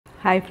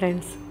Hi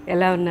friends,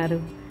 ఎలా ఉన్నారు?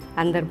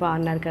 అందరు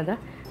బాగున్నారు కదా?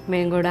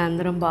 మేము కూడా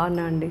అందరం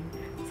బాగున్నామండి.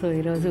 సో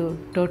ఈరోజు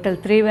టోటల్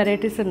 3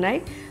 వెరైటీస్ ఉన్నాయి.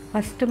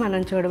 ఫస్ట్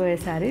మనం చూడబోయే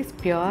శారీస్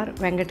ప్యూర్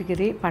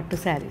వెంకటగిరి పట్టు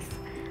saris,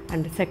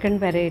 and second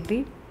variety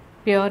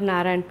pure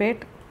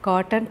Narayanpet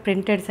cotton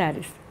printed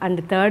saris,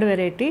 and third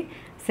variety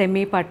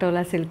semi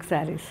patola silk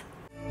saris.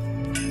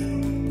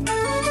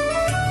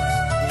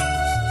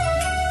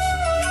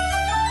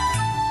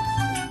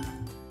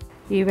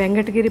 ఈ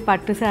వెంకటగిరి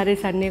పట్టు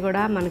శారీస్ అన్నీ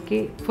కూడా మనకి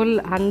full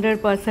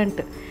 100%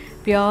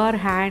 pure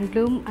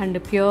handloom and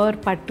pure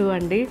పట్టు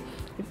అండి.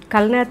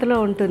 కల్నేతలో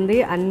ఉంటుంది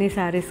అన్ని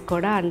శారీస్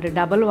కూడా, అండ్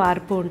డబుల్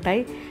వార్పు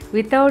ఉంటాయి.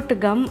 వితౌట్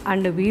గమ్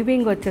అండ్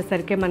వీవింగ్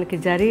వచ్చేసరికి మనకి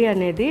జరీ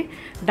అనేది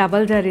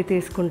డబల్ జరీ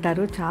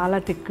తీసుకుంటారు. చాలా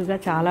థిక్గా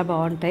చాలా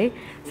బాగుంటాయి.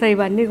 సో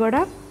ఇవన్నీ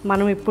కూడా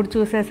మనం ఇప్పుడు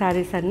చూసే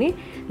శారీస్ అన్నీ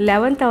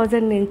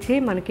 11,000 నుంచి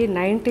మనకి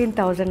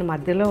 19,000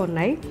 మధ్యలో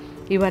ఉన్నాయి.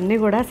 ఇవన్నీ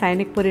కూడా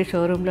సైనిక్పురి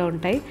షోరూంలో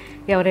ఉంటాయి.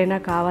 ఎవరైనా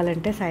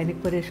కావాలంటే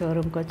సైనిక్పురి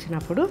షోరూమ్కి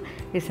వచ్చినప్పుడు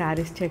ఈ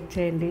శారీస్ చెక్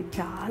చేయండి.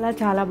 చాలా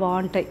చాలా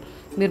బాగుంటాయి.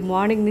 మీరు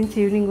మార్నింగ్ నుంచి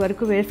ఈవినింగ్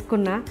వరకు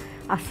వేసుకున్నా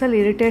అస్సలు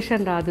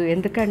ఇరిటేషన్ రాదు,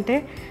 ఎందుకంటే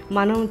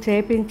మనం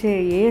చేపించే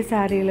ఏ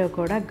శారీలో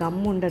కూడా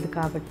గమ్ ఉండదు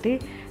కాబట్టి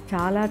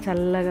చాలా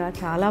చల్లగా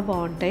చాలా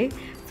బాగుంటాయి.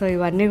 సో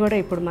ఇవన్నీ కూడా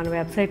ఇప్పుడు మన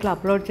వెబ్సైట్లో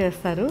అప్లోడ్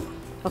చేస్తారు.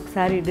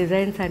 ఒకసారి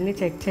డిజైన్స్ అన్నీ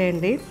చెక్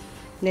చేయండి.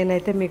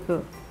 నేనైతే మీకు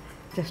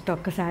జస్ట్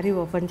ఒక్కసారి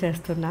ఓపెన్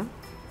చేస్తున్నా.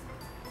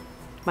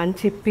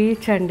 మంచి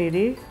పీచ్ అండి,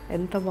 ఇది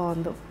ఎంత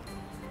బాగుందో.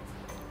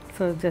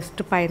 సో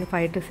జస్ట్ పైన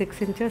 5 to 6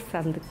 ఇంచెస్,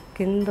 అందు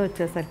కింద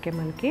వచ్చేసరికి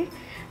మనకి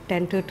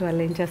 10 to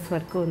 12 ఇంచెస్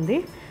వరకు ఉంది.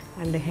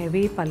 అండ్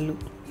హెవీ పళ్ళు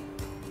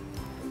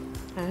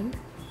అండ్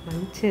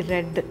మంచి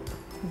రెడ్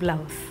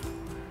బ్లౌజ్.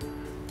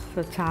 సో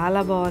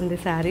చాలా బాగుంది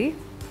శారీ.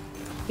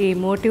 ఈ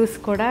మోటివ్స్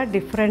కూడా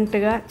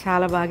డిఫరెంట్గా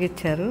చాలా బాగా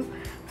ఇచ్చారు.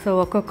 సో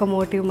ఒక్కొక్క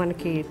మోటివ్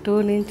మనకి 2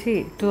 నుంచి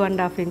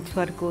 2.5 ఇంచ్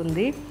వరకు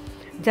ఉంది.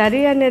 జరీ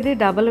అనేది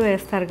డబల్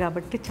వేస్తారు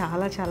కాబట్టి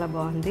చాలా చాలా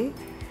బాగుంది.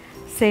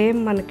 సేమ్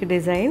మనకి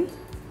design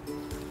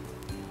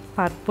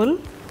purple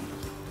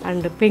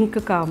and pink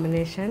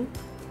combination.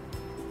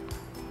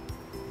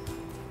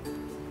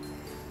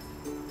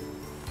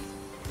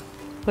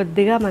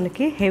 కొద్దిగా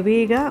మనకి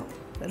హెవీగా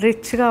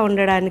రిచ్గా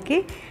ఉండడానికి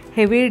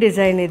హెవీ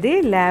డిజైన్ ఇది.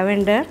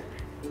 లావెండర్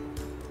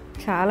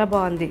చాలా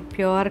బాగుంది.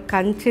 ప్యూర్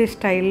కంచి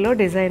స్టైల్లో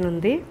డిజైన్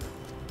ఉంది.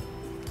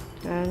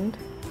 అండ్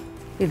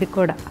ఇది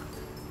కూడా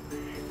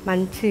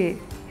మంచి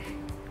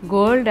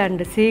gold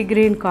and sea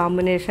green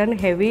combination,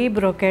 heavy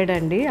brocade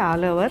అండి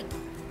ఆల్ ఓవర్.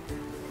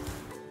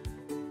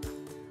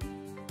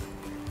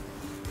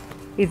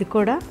 ఇది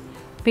కూడా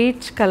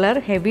పీచ్ కలర్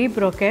హెవీ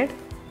బ్రొకేడ్.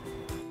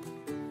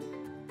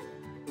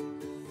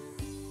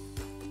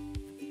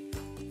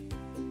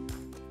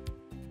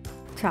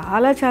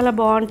 చాలా చాలా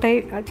బాగుంటాయి,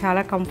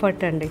 చాలా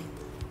కంఫర్ట్ అండి.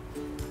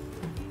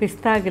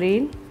 పిస్తా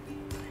green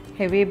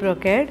heavy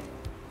brocade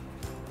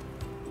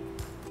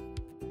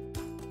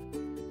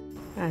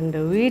and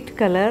wheat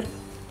colour.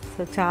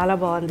 So చాలా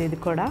బాగుంది ఇది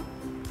కూడా.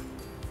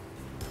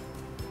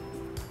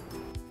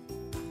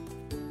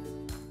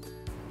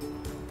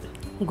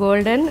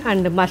 Golden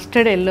and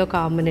mustard yellow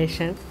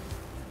combination.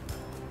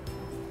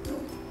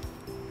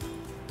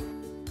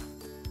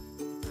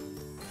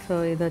 So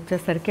ఇది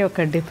వచ్చేసరికి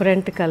ఒక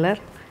డిఫరెంట్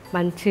కలర్,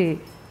 మంచి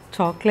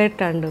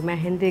chocolate and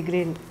mehndi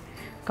green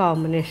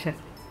combination.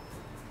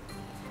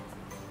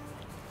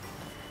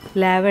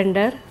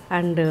 Lavender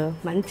and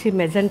మంచి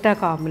మెజెంటా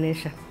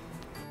కాంబినేషన్.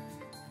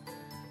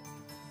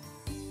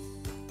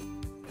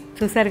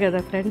 చూసారు కదా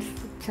ఫ్రెండ్స్,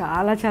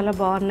 చాలా చాలా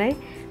బాగున్నాయి.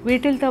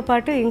 వీటితో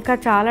పాటు ఇంకా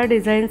చాలా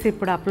డిజైన్స్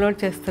ఇప్పుడు అప్లోడ్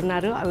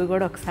చేస్తున్నారు, అవి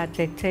కూడా ఒకసారి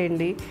చెక్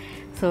చేయండి.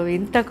 సో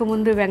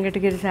ఇంతకుముందు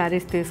వెంకటగిరి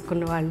శారీస్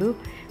తీసుకున్న వాళ్ళు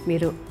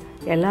మీరు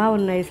ఎలా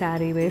ఉన్నాయి,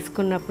 శారీ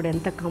వేసుకున్నప్పుడు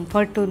ఎంత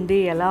కంఫర్ట్ ఉంది,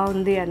 ఎలా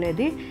ఉంది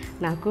అనేది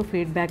నాకు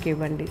ఫీడ్బ్యాక్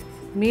ఇవ్వండి.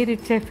 మీరు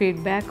ఇచ్చే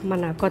ఫీడ్బ్యాక్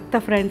మన కొత్త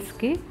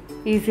ఫ్రెండ్స్కి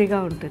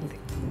ఈజీగా ఉంటుంది.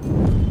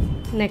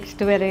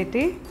 Next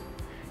variety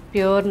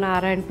pure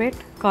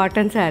Narayanpet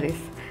cotton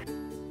saris.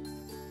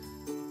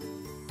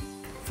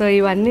 So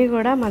ఇవన్నీ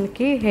కూడా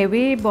మనకి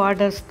హెవీ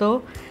బార్డర్స్తో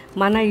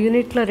మన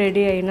యూనిట్లో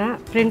రెడీ అయిన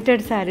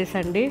ప్రింటెడ్ శారీస్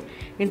అండి.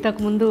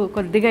 ఇంతకుముందు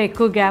కొద్దిగా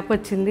ఎక్కువ గ్యాప్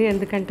వచ్చింది,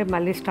 ఎందుకంటే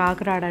మళ్ళీ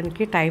స్టాక్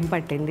రావడానికి టైం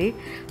పట్టింది.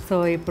 సో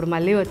ఇప్పుడు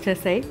మళ్ళీ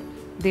వచ్చేసాయి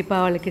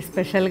దీపావళికి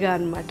స్పెషల్గా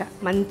అనమాట.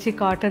 మంచి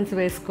కాటన్స్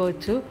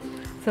వేసుకోవచ్చు.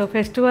 సో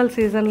ఫెస్టివల్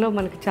సీజన్లో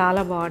మనకి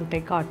చాలా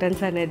బాగుంటాయి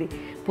కాటన్స్ అనేది.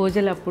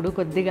 పూజలప్పుడు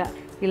కొద్దిగా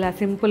ఇలా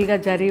సింపుల్గా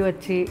జరీ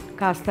వచ్చి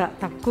కాస్త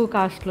తక్కువ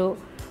కాస్ట్లో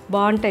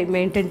బాగుంటాయి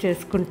మెయింటైన్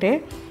చేసుకుంటే.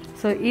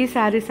 సో ఈ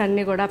శారీస్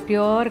అన్నీ కూడా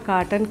pure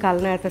cotton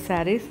కల్నేత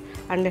saris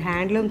and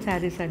handloom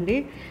saris అండి.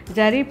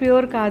 జరీ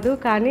ప్యూర్ కాదు,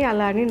 కానీ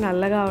అలా అని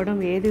నల్లగా అవడం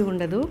ఏది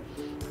ఉండదు.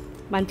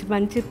 మంచి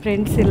మంచి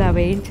ప్రింట్స్ ఇలా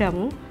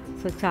వేయించాము.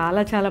 సో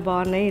చాలా చాలా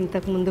బాగున్నాయి.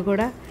 ఇంతకుముందు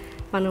కూడా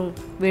మనం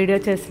వీడియో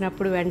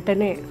చేసినప్పుడు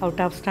వెంటనే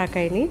అవుట్ ఆఫ్ స్టాక్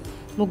అయినాయి.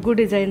 ముగ్గు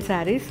design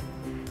saris.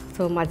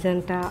 So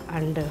magenta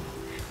and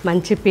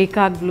మంచి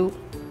పీకాక్ బ్లూ,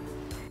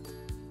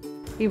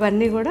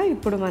 ఇవన్నీ కూడా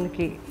ఇప్పుడు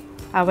మనకి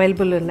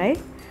అవైలబుల్ ఉన్నాయి.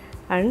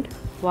 And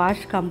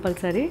wash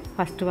compulsory,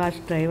 first wash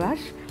dry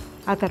wash,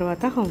 ఆ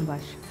తర్వాత home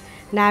wash.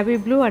 Navy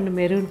blue and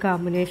maroon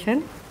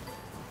combination,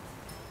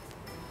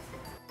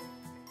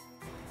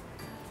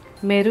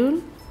 maroon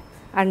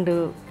and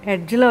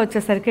ఎడ్జ్లో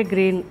వచ్చేసరికి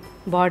గ్రీన్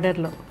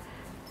బార్డర్లో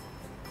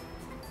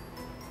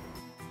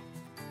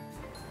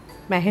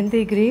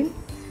mehndi green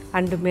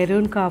and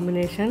maroon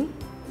combination,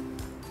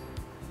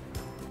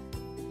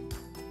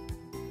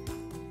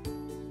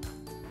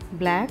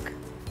 black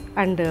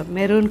and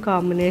maroon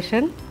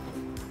combination,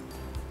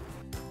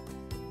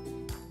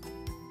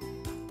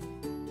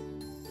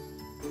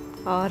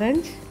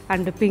 orange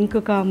and pink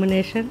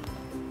combination,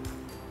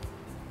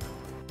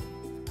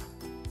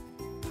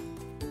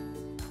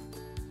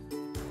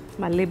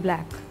 మళ్ళీ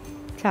బ్లాక్,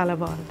 చాలా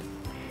బాగుంది.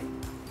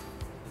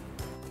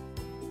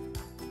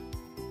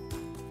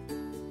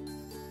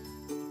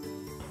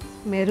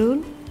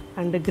 Maroon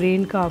and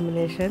green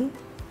combination,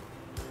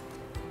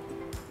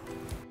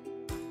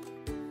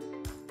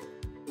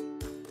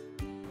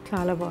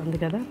 చాలా బాగుంది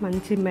కదా,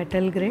 మంచి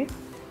metal grey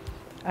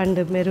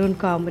and maroon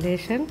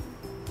combination,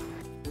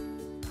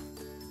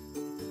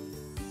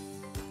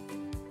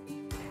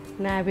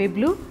 navy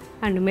blue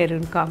and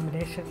maroon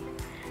combination.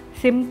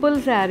 Simple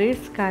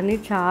saris కానీ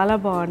చాలా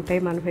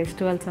బాగుంటాయి మన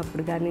ఫెస్టివల్స్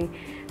అప్పుడు కానీ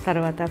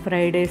తర్వాత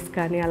ఫ్రైడేస్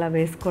కానీ అలా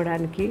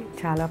వేసుకోవడానికి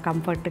చాలా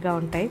కంఫర్ట్గా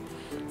ఉంటాయి.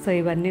 సో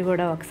ఇవన్నీ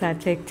కూడా ఒకసారి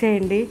చెక్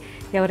చేయండి.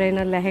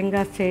 ఎవరైనా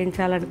లెహెంగాస్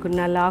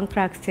చేయించాలనుకున్నా, లాంగ్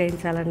ఫ్రాక్స్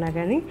చేయించాలన్నా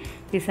కానీ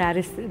ఈ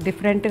శారీస్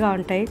డిఫరెంట్గా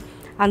ఉంటాయి.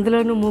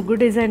 అందులోనూ ముగ్గు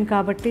డిజైన్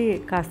కాబట్టి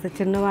కాస్త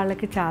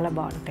చిన్నవాళ్ళకి చాలా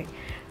బాగుంటాయి.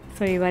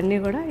 సో ఇవన్నీ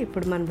కూడా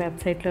ఇప్పుడు మన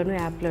వెబ్సైట్లోనూ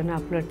యాప్లోనూ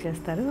అప్లోడ్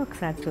చేస్తారు,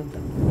 ఒకసారి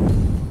చూద్దాం.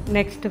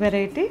 Next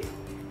variety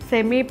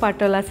semi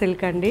patola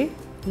silk అండి,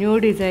 న్యూ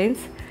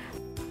డిజైన్స్.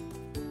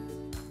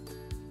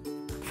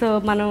 సో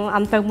మనం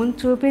అంతకుముందు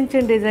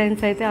చూపించిన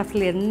డిజైన్స్ అయితే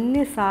అసలు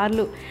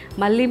ఎన్నిసార్లు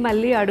మళ్ళీ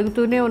మళ్ళీ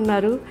అడుగుతూనే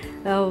ఉన్నారు.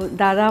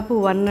 దాదాపు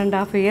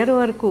 1.5 years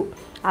వరకు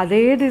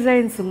అదే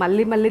డిజైన్స్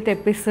మళ్ళీ మళ్ళీ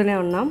తెప్పిస్తూనే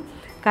ఉన్నాం.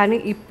 కానీ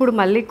ఇప్పుడు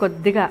మళ్ళీ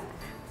కొద్దిగా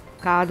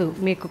కాదు,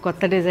 మీకు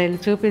కొత్త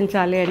డిజైన్లు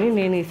చూపించాలి అని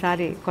నేను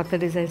ఈసారి కొత్త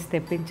డిజైన్స్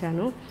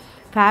తెప్పించాను.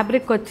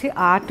 ఫ్యాబ్రిక్ వచ్చి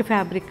ఆర్ట్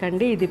ఫ్యాబ్రిక్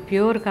అండి, ఇది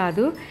ప్యూర్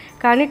కాదు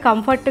కానీ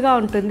కంఫర్ట్గా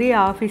ఉంటుంది.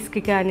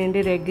 ఆఫీస్కి కానివ్వండి,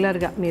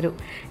 రెగ్యులర్గా మీరు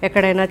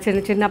ఎక్కడైనా చిన్న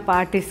చిన్న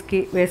పార్టీస్కి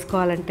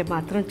వేసుకోవాలంటే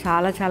మాత్రం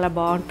చాలా చాలా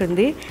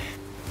బాగుంటుంది.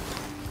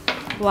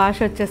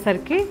 వాష్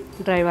వచ్చేసరికి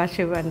డ్రై వాష్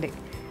ఇవ్వండి.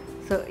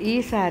 సో ఈ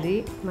శారీ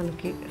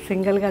మనకి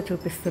సింగిల్గా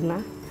చూపిస్తున్నా,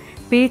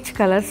 peach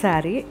colour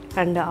sari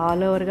and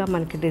all ఓవర్గా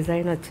మనకి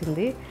డిజైన్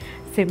వచ్చింది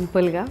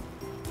సింపుల్గా.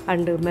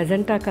 అండ్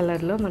మెజెంటా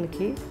కలర్లో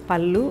మనకి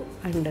పళ్ళు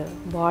అండ్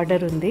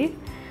బార్డర్ ఉంది.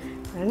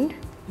 అండ్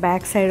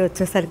బ్యాక్ సైడ్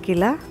వచ్చేసరికి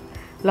ఇలా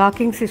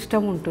లాకింగ్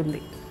సిస్టమ్ ఉంటుంది.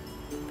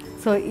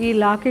 సో ఈ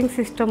లాకింగ్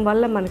సిస్టమ్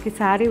వల్ల మనకి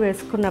శారీ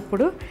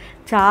వేసుకున్నప్పుడు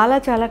చాలా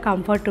చాలా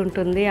కంఫర్ట్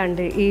ఉంటుంది.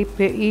 అండ్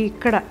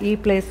ఇక్కడ ఈ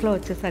ప్లేస్లో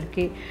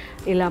వచ్చేసరికి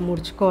ఇలా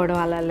ముడుచుకోవడం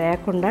అలా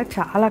లేకుండా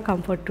చాలా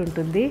కంఫర్ట్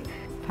ఉంటుంది.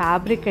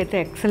 ఫ్యాబ్రిక్ అయితే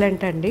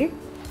ఎక్సలెంట్ అండి,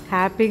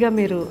 హ్యాపీగా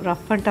మీరు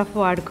రఫ్ అండ్ టఫ్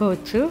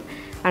వాడుకోవచ్చు.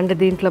 అండ్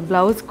దీంట్లో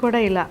బ్లౌజ్ కూడా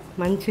ఇలా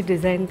మంచి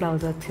డిజైన్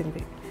బ్లౌజ్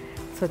వచ్చింది.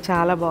 సో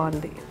చాలా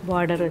బాగుంది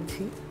బార్డర్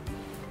వచ్చి.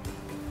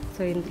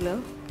 సో ఇందులో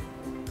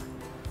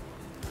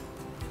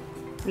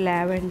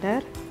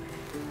లావెండర్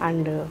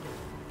అండ్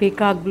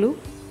పీకాక్ బ్లూ,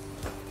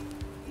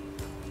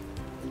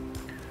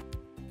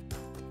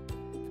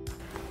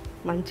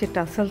 మంచి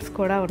టసల్స్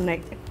కూడా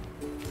ఉన్నాయి,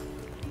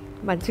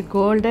 మంచి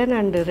golden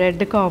and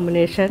red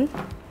combination,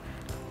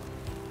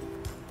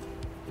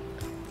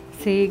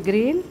 sea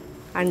green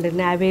and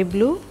navy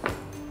blue,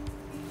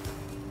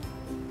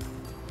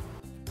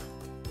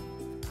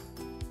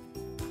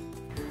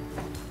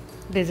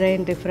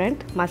 design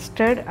different,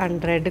 mustard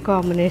and red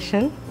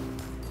combination,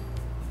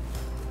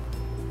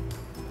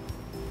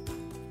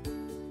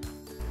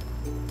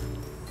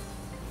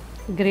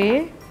 grey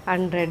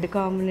and red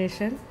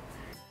combination,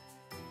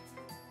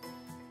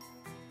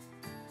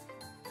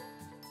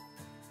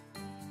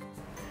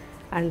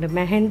 and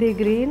mehndi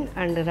green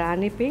and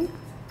Rani pink,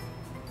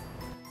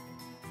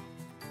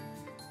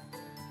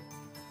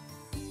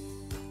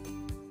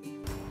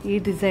 ఈ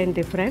design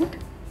different,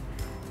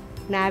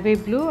 navy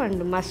blue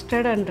and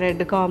mustard and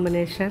red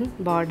combination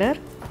border,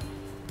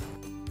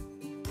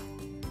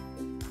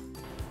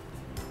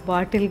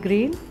 bottle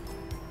green,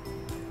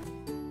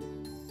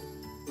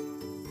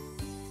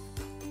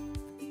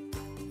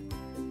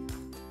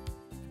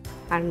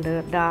 and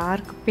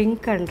dark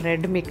pink and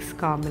red mix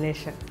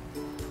combination.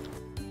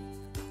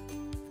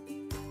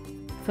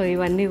 So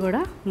ఇవన్నీ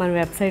కూడా మన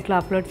వెబ్సైట్లో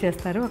upload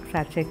చేస్తారు,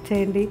 ఒకసారి check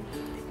చేయండి.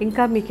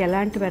 ఇంకా మీకు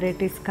ఎలాంటి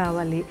వెరైటీస్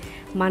కావాలి,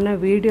 మన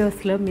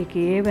వీడియోస్లో మీకు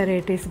ఏ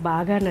వెరైటీస్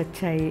బాగా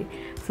నచ్చాయి,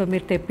 సో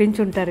మీరు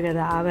తెప్పించుంటారు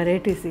కదా ఆ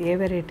వెరైటీస్ ఏ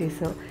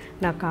వెరైటీసో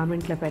నాకు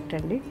కామెంట్లో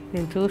పెట్టండి,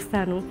 నేను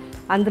చూస్తాను.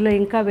 అందులో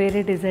ఇంకా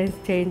వేరే డిజైన్స్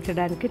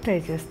చేయించడానికి ట్రై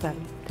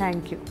చేస్తాను.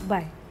 Thank you,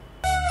 bye.